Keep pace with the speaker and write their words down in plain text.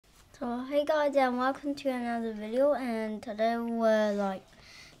So hey guys, and welcome to another video, and today we're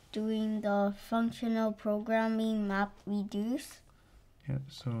doing the functional programming map reduce. Yeah,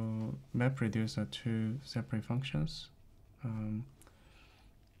 so map reduce are two separate functions.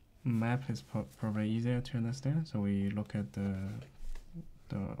 Map is probably easier to understand, so we look at the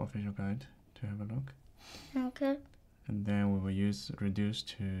official guide to have a look. Okay. And then we will use reduce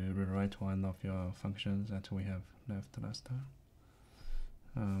to rewrite one of your functions that we have left last time.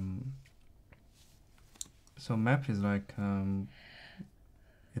 So map is like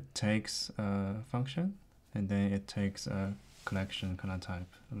it takes a function and then it takes a collection kind of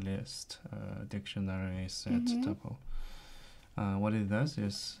type, list, dictionary, set, tuple. What it does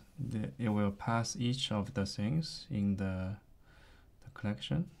is it will pass each of the things in the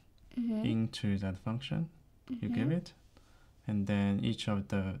collection into that function you give it, and then each of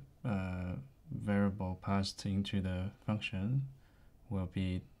the variable passed into the function will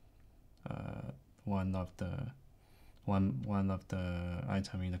be one of the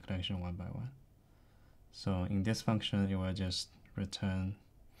item in the collection one by one. So in this function, it will just return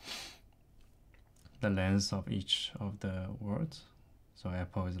the length of each of the words. So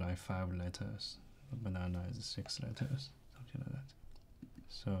apple is like 5 letters, banana is 6 letters, something like that.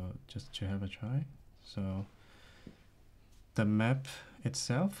 So just to have a try. So the map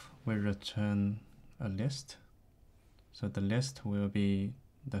itself will return a list. So the list will be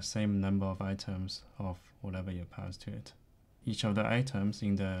the same number of items of whatever you pass to it. Each of the items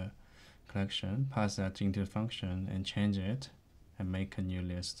in the collection, pass that into the function and change it and make a new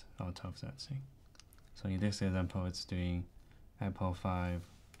list out of that thing. So in this example, it's doing apple 5,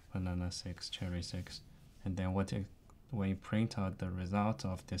 banana 6, cherry 6, and then when you print out the result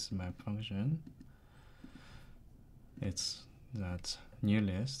of this map function, it's that new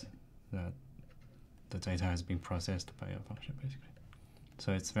list that the data has been processed by your function, basically.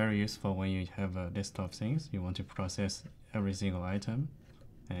 So it's very useful when you have a list of things, you want to process every single item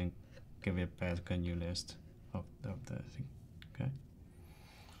and give it back a new list of the thing. Okay.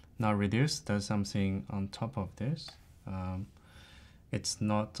 Now reduce does something on top of this. It's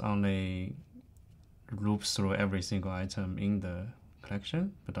not only loops through every single item in the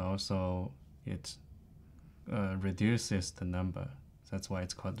collection, but also it reduces the number. That's why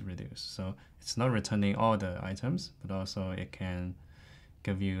it's called reduce. So it's not returning all the items, but also it can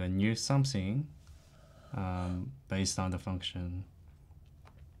give you a new something based on the function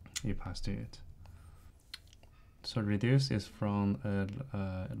you pass to it. So reduce is from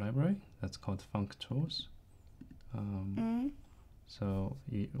a library that's called functools. So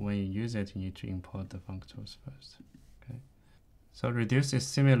when you use it, you need to import the functools first. Okay. So reduce is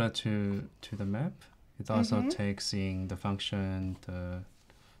similar to the map. It also takes in the function,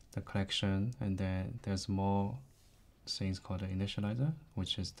 the collection, and then there's more things called the initializer,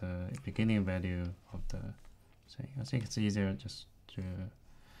 which is the beginning value of the thing. I think it's easier just to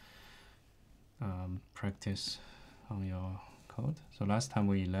practice on your code. So last time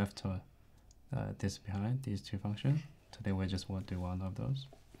we left this behind, these two functions. Today we just want to do one of those.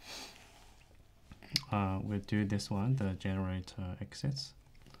 We'll do this one, the generate exits.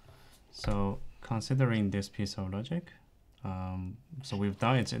 So considering this piece of logic, so we've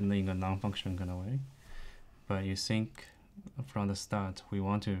done it in a non-function kind of way, but you think from the start,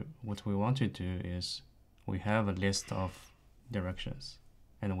 what we want to do is we have a list of directions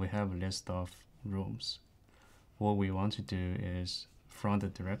and we have a list of rooms. What we want to do is from the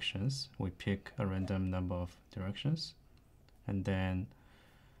directions, we pick a random number of directions and then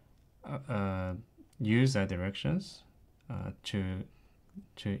use that directions to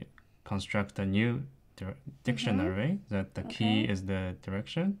construct a new dictionary that the key is the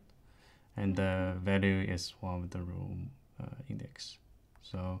direction and the value is one of the room index.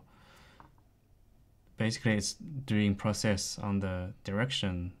 So basically it's doing process on the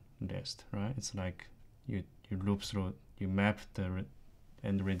direction list, right? It's like you loop through, you map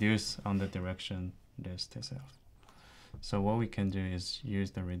and reduce on the direction list itself. So what we can do is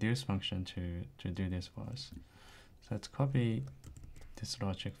use the reduce function to do this for us. So let's copy this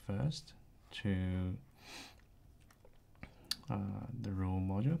logic first to the rule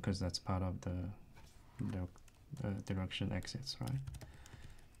module, because that's part of the direction exits, right?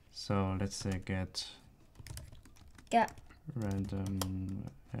 So let's say get random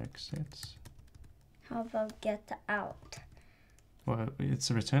exits. How about get out? Well,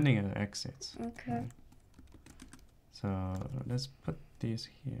 it's returning an exits. Okay. Right? So let's put this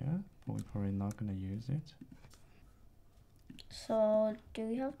here, but we're probably not going to use it. So do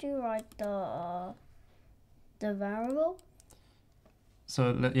we have to write the variable?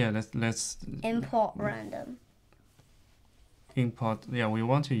 So let's import random. import. Yeah, we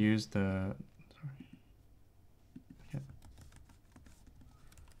want to use the.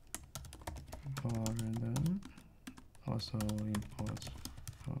 Import random. Also import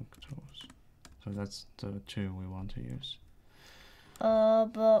functools. So that's the two we want to use.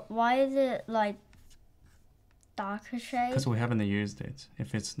 But why is it like darker shade? Because we haven't used it.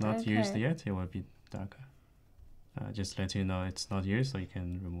 If it's not used Okay. yet, it will be darker. Just let you know it's not used, so you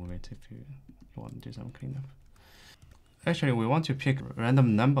can remove it if you want to do some cleanup. Actually, we want to pick a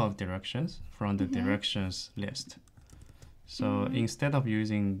random number of directions from the directions list. So instead of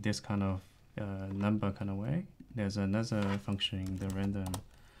using this kind of number kind of way, there's another function in the random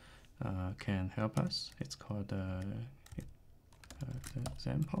can help us. It's called the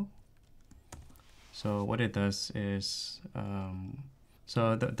example. So what it does is,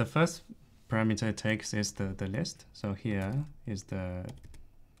 so the first parameter it takes is the list. So here is the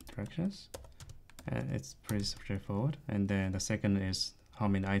directions, and it's pretty straightforward. And then the second is how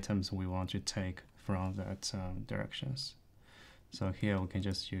many items we want to take from that directions. So here we can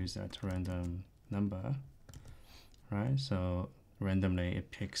just use that random number, right? So randomly it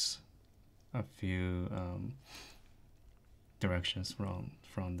picks a few directions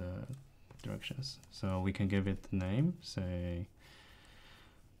from the directions. So we can give it the name, say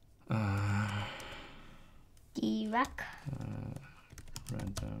Direct.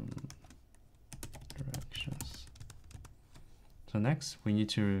 Random directions. So next we need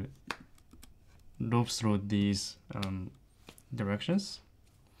to loop through these directions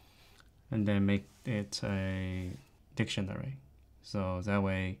and then make it a dictionary. So that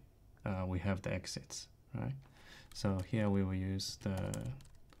way we have the exits, right? So here we will use the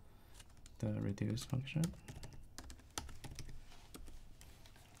reduce function.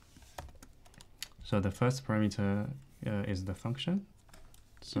 So the first parameter is the function.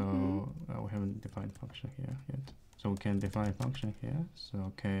 So we haven't defined function here yet. So we can define a function here. So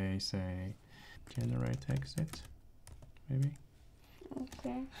okay, say generate exit, maybe.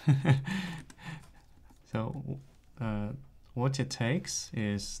 Okay. So what it takes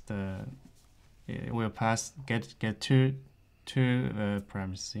is it will pass get two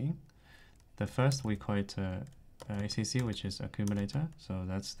parameters in. The first we call it ACC, which is accumulator. So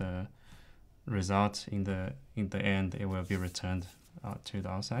that's the result in the end. It will be returned out to the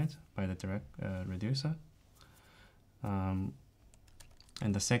outside by the direct reducer. And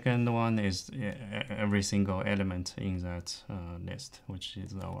the second one is every single element in that list, which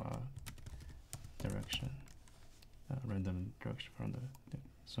is our direction, random direction from the.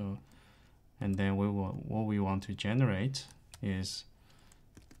 So, and then what we want to generate is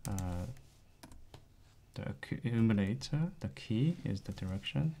the accumulator. The key is the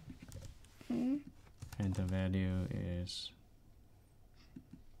direction, and the value is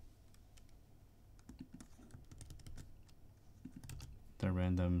the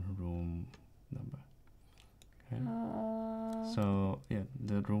random room number. Okay. So yeah,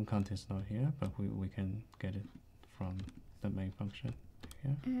 the room count is not here, but we can get it from the main function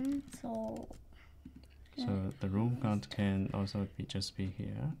here. So The room count can also just be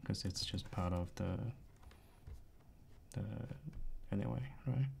here because it's just part of the anyway,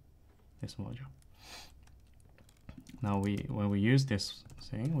 right? This module. Now when we use this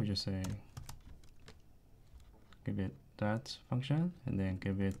thing, we just say give it that function and then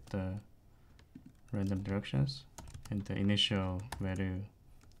give it the random directions and the initial value,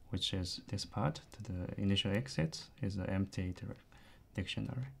 which is this part, the initial exit is the empty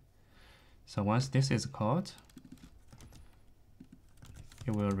dictionary. So once this is called,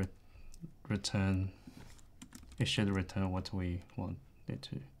 it will return. It should return what we want it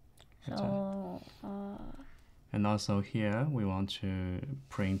to return. So and also here we want to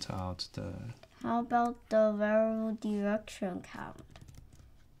print out the. How about the variable direction count?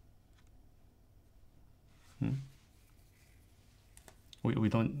 We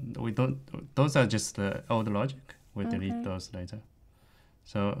don't. Those are just the old logic. We delete those later.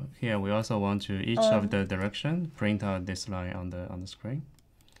 So here we also want to each of the direction print out this line on the screen.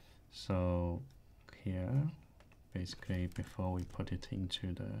 So here, basically before we put it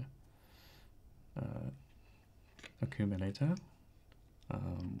into the accumulator,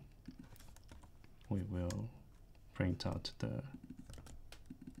 we will print out the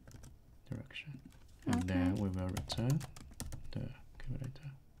direction, and then we will return the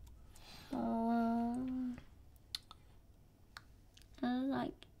accumulator. I don't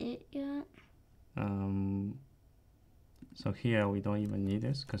like it yet. So here we don't even need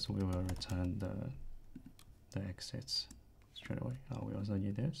this because we will return the exits straight away. We also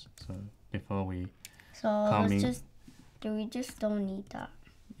need this. So before we we just don't need that.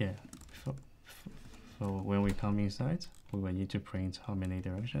 Yeah, So when we come inside, we will need to print how many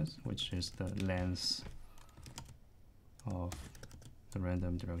directions, which is the length of the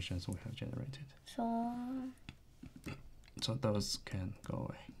random directions we have generated. So those can go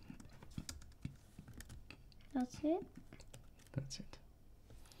away. That's it? That's it.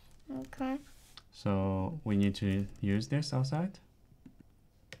 Okay. So we need to use this outside.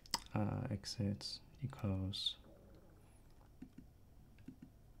 Exits equals.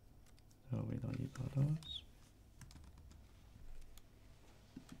 So we don't need all those.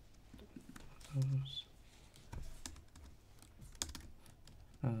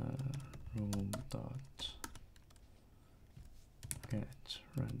 Room dot get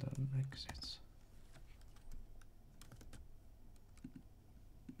random exits.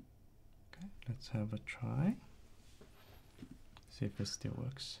 Okay, let's have a try. See if it still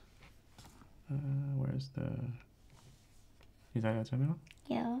works. Where's the? Is that your terminal?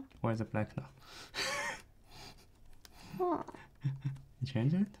 Yeah. Why is it black now? Huh. You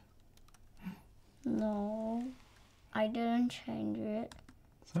changed it? No, I didn't change it.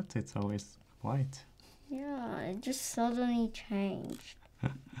 But it's always white. Yeah, it just suddenly changed.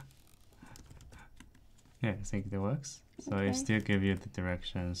 Yeah, I think it works. So Okay. it still gives you the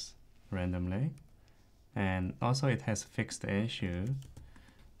directions randomly. And also it has fixed the issue.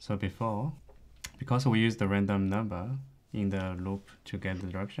 So before, because we use the random number in the loop to get the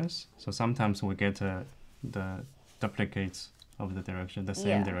directions, so sometimes we get the duplicates of the direction, the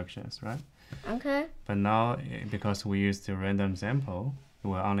same directions, right? Okay. But now, because we use the random sample, it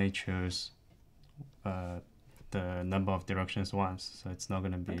will only choose the number of directions once, so it's not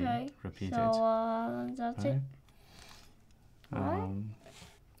going to be repeated. So that's it.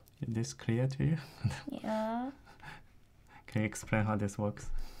 Is this clear to you? Yeah. Can you explain how this works?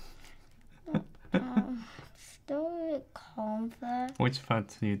 Still a bit complex. Which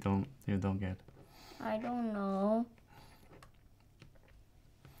part you don't get? I don't know.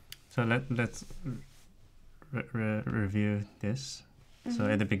 So let's review this. So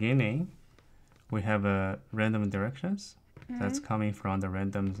at the beginning, we have random directions that's coming from the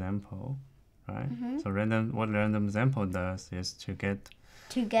random sample, right? So what random sample does is to get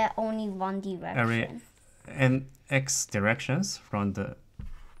only one direction. and x directions from the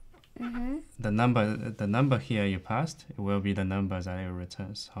number here you passed, it will be the number that it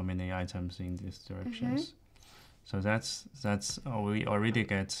returns, how many items in these directions. So that's we already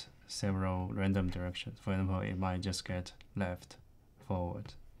get several random directions. For example, it might just get left,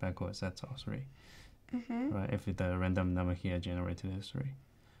 forward, backwards. That's all three, right? If the random number here generated is 3,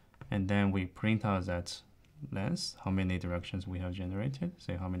 and then we print out that length, how many directions we have generated,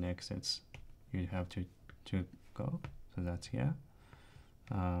 say how many exits you have to go. So that's here.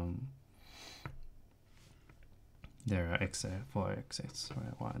 There are 4 exits,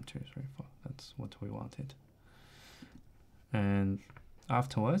 right? 1, 2, 3, 4. That's what we wanted. And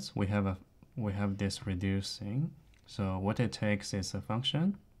afterwards, we have this reducing. So what it takes is a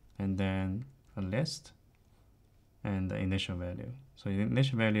function, and then a list, and the initial value. So the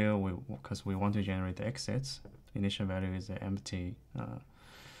initial value, because we want to generate the exits, initial value is the empty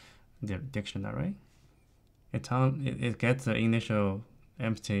dictionary. It gets the initial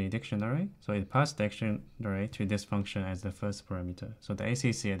empty dictionary, so it passes the dictionary to this function as the first parameter. So the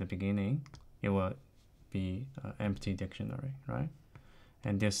ACC at the beginning, it will be empty dictionary, right?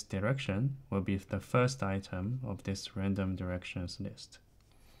 And this direction will be the first item of this random directions list.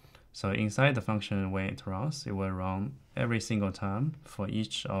 So inside the function, when it runs, it will run every single time for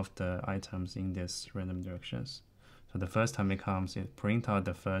each of the items in this random directions. So the first time it comes, it prints out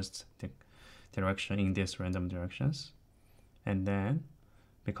the first direction in this random directions. And then,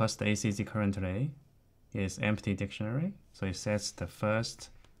 because the ACC currently is empty dictionary, so it sets the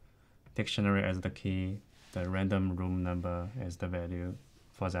first dictionary as the key, the random room number as the value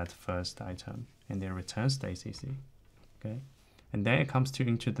for that first item, and it returns the ACC. Okay, and then it comes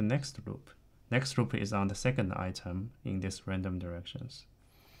into the next loop. Next loop is on the second item in this random directions.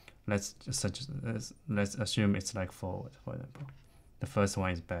 Let's assume it's like forward, for example. The first one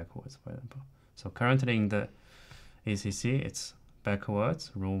is backwards, for example. So currently in the ACC, it's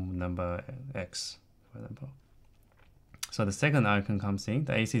backwards room number X, for example. So the second icon comes in,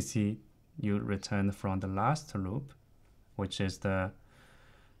 the ACC you return from the last loop, which is the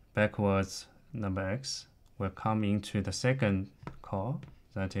backwards number X, will come into the second call,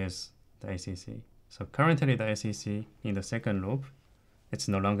 that is the ACC. So currently the ACC in the second loop, it's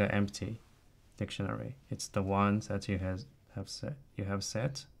no longer empty dictionary. It's the one that you have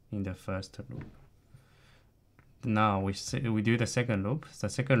set in the first loop. Now we do the second loop. The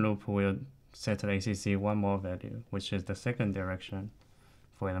second loop will set the ACC one more value, which is the second direction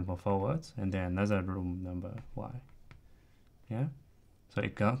for example, forwards, and then another room number y. Yeah, so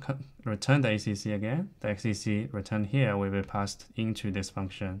it can return the ACC again. The ACC returned here will be passed into this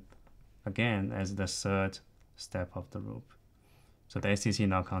function again as the third step of the loop. So the ACC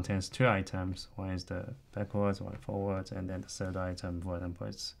now contains two items. One is the backwards, one forwards, and then the third item, for example,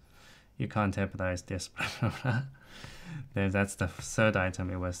 is you can't capitalize this, blah, blah, blah. Then that's the third item.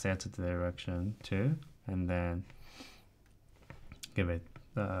 It will set the direction to, and then give it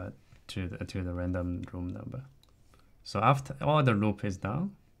to the random room number. So after all the loop is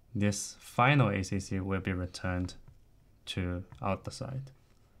done, this final ACC will be returned to out the side.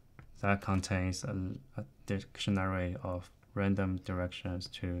 That contains a dictionary of random directions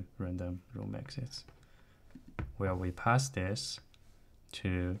to random room exits, where we pass this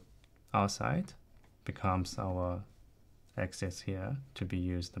to outside, becomes our exits here to be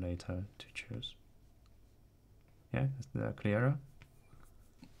used later to choose. Yeah, is that clearer?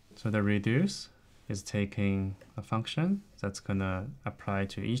 So the reduce is taking a function that's gonna apply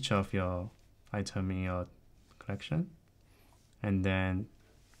to each of your item in your collection, and then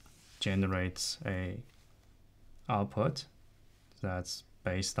generates a output that's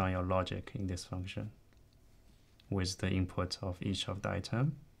based on your logic in this function with the input of each of the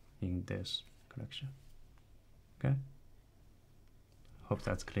item in this collection. Okay, hope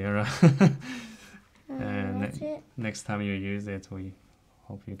that's clearer. And next time you use it, we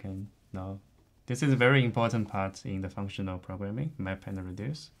hope you can know. This is a very important part in the functional programming, map and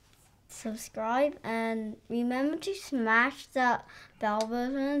reduce. Subscribe and remember to smash that bell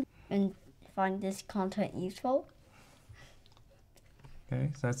button and find this content useful.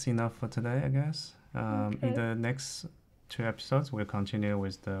 Okay, so that's enough for today, I guess. Okay. In the next 2 episodes, we'll continue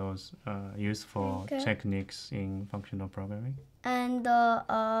with those useful techniques in functional programming. And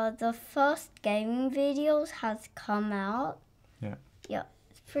the first gaming videos has come out. Yeah. Yeah,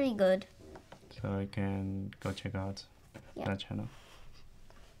 it's pretty good. So you can go check out that channel.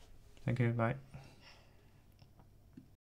 Thank you, bye.